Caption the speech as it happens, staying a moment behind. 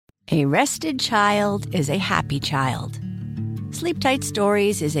A rested child is a happy child. Sleep Tight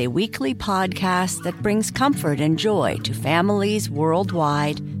Stories is a weekly podcast that brings comfort and joy to families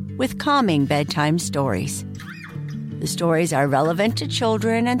worldwide with calming bedtime stories. The stories are relevant to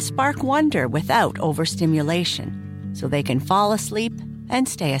children and spark wonder without overstimulation, so they can fall asleep and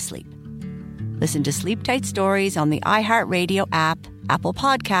stay asleep. Listen to Sleep Tight Stories on the iHeartRadio app, Apple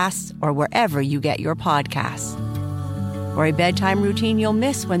Podcasts, or wherever you get your podcasts. For a bedtime routine you'll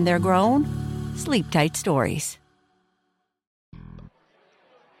miss when they're grown, Sleep Tight Stories.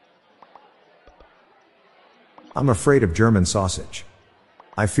 I'm afraid of German sausage.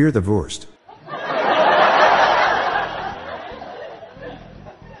 I fear the Wurst.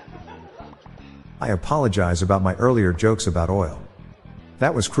 I apologize about my earlier jokes about oil.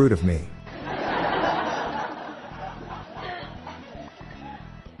 That was crude of me.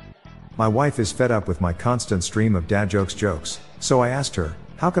 My wife is fed up with my constant stream of dad jokes, so I asked her,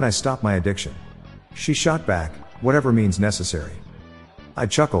 how can I stop my addiction? She shot back, whatever means necessary. I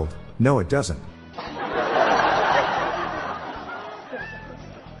chuckled, no it doesn't.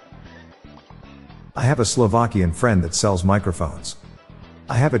 I have a Slovakian friend that sells microphones.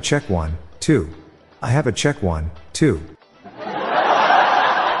 I have a check 1, 2. I have a check 1, 2.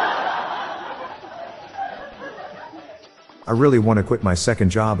 I really want to quit my second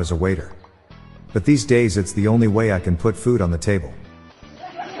job as a waiter. But these days it's the only way I can put food on the table.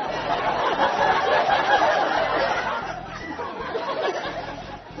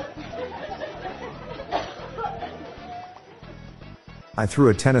 I threw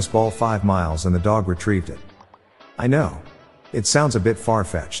a tennis ball 5 miles and the dog retrieved it. I know. It sounds a bit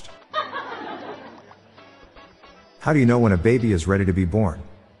far-fetched. How do you know when a baby is ready to be born?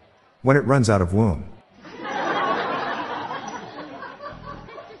 When it runs out of womb.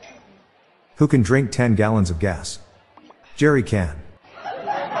 Who can drink 10 gallons of gas? Jerry can.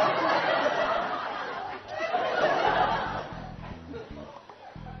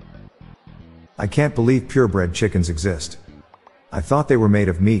 I can't believe purebred chickens exist. I thought they were made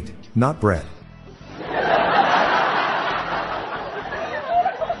of meat, not bread.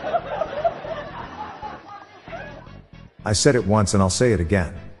 I said it once and I'll say it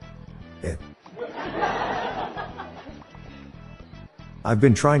again. I've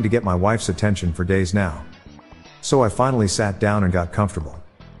been trying to get my wife's attention for days now. So I finally sat down and got comfortable.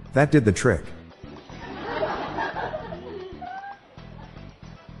 That did the trick.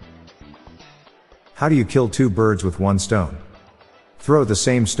 How do you kill 2 birds with 1 stone? Throw the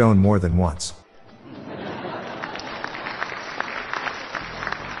same stone more than once.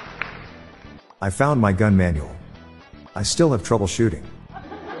 I found my gun manual. I still have trouble shooting.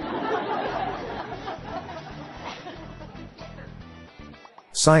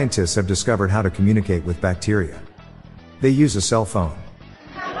 Scientists have discovered how to communicate with bacteria. They use a cell phone.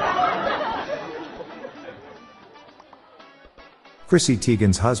 Chrissy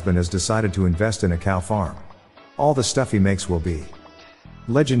Teigen's husband has decided to invest in a cow farm. All the stuff he makes will be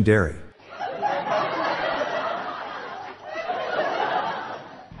legendary.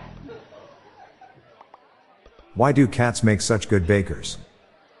 Why do cats make such good bakers?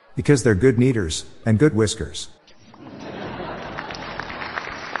 Because they're good kneaders, and good whiskers.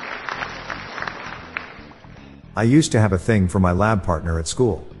 I used to have a thing for my lab partner at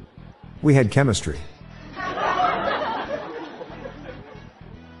school. We had chemistry.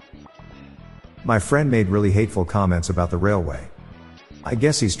 My friend made really hateful comments about the railway. I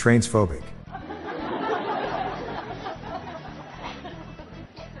guess he's transphobic.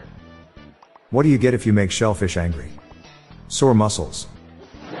 What do you get if you make shellfish angry? Sore muscles.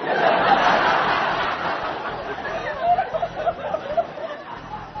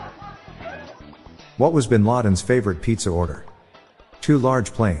 What was Bin Laden's favorite pizza order? 2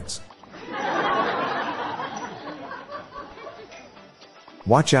 large planes.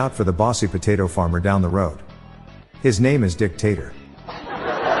 Watch out for the bossy potato farmer down the road. His name is Dictator.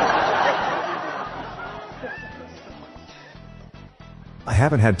 I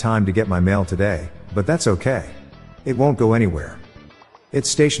haven't had time to get my mail today, but that's okay. It won't go anywhere. It's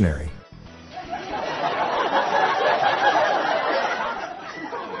stationary.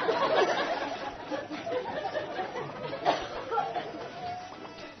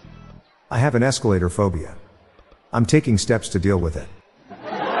 I have an escalator phobia. I'm taking steps to deal with it.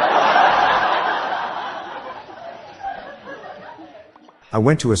 I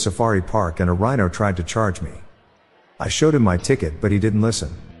went to a safari park and a rhino tried to charge me. I showed him my ticket, but he didn't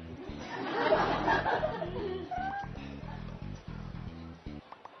listen.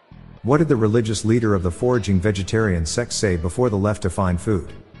 What did the religious leader of the foraging vegetarian sect say before the left to find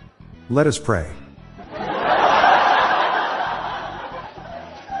food? Let us pray.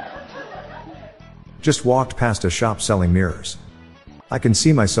 Just walked past a shop selling mirrors. I can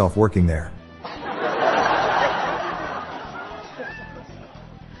see myself working there.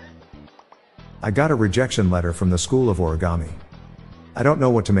 I got a rejection letter from the School of Origami. I don't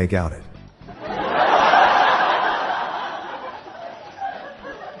know what to make out it.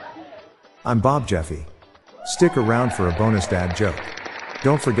 I'm Bob Jeffy. Stick around for a bonus dad joke.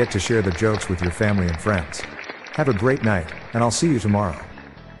 Don't forget to share the jokes with your family and friends. Have a great night, and I'll see you tomorrow.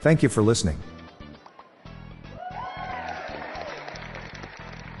 Thank you for listening.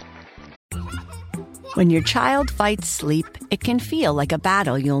 When your child fights sleep, it can feel like a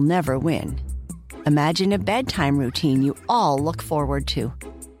battle you'll never win. Imagine a bedtime routine you all look forward to,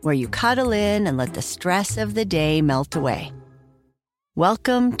 where you cuddle in and let the stress of the day melt away.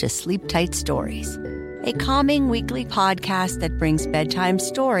 Welcome to Sleep Tight Stories, a calming weekly podcast that brings bedtime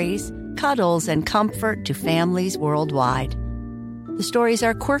stories, cuddles, and comfort to families worldwide. The stories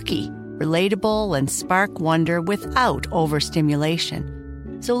are quirky, relatable, and spark wonder without overstimulation,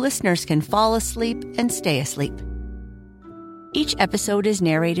 so listeners can fall asleep and stay asleep. Each episode is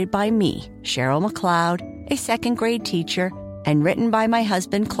narrated by me, Cheryl McLeod, a second-grade teacher, and written by my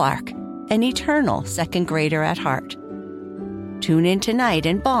husband, Clark, an eternal second grader at heart. Tune in tonight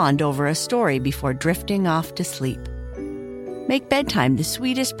and bond over a story before drifting off to sleep. Make bedtime the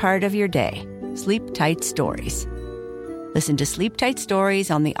sweetest part of your day. Sleep Tight Stories. Listen to Sleep Tight Stories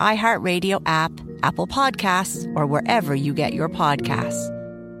on the iHeartRadio app, Apple Podcasts, or wherever you get your podcasts.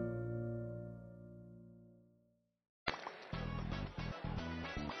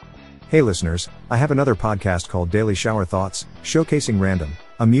 Hey listeners, I have another podcast called Daily Shower Thoughts, showcasing random,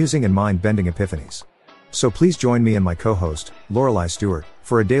 amusing and mind-bending epiphanies. So please join me and my co-host, Lorelei Stewart,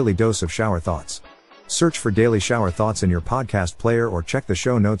 for a daily dose of shower thoughts. Search for Daily Shower Thoughts in your podcast player or check the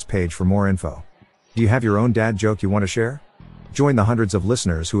show notes page for more info. Do you have your own dad joke you want to share? Join the hundreds of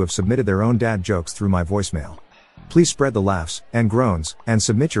listeners who have submitted their own dad jokes through my voicemail. Please spread the laughs and groans and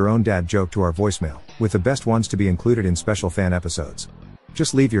submit your own dad joke to our voicemail, with the best ones to be included in special fan episodes.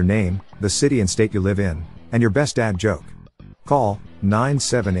 Just leave your name, the city and state you live in, and your best dad joke. Call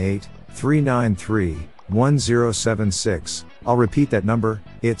 978-393-1076. I'll repeat that number,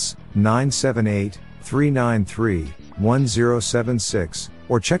 it's 978-393-1076,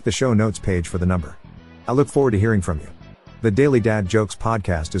 or check the show notes page for the number. I look forward to hearing from you. The Daily Dad Jokes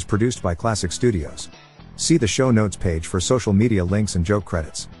podcast is produced by Classic Studios. See the show notes page for social media links and joke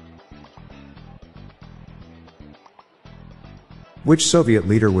credits. Which Soviet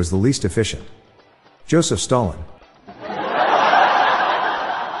leader was the least efficient? Joseph Stalin.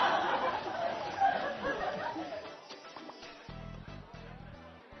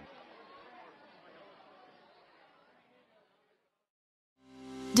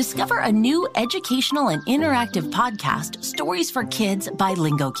 Discover a new educational and interactive podcast, Stories for Kids by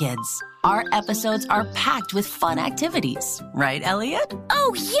Lingo Kids. Our episodes are packed with fun activities. Right, Elliot?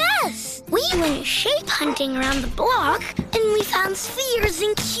 Oh, yes! We went shape hunting around the block, and we found spheres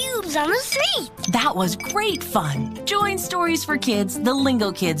and cubes on the street. That was great fun. Join Stories for Kids, the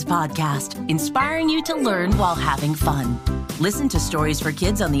Lingo Kids podcast, inspiring you to learn while having fun. Listen to Stories for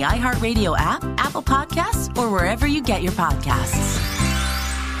Kids on the iHeartRadio app, Apple Podcasts, or wherever you get your podcasts.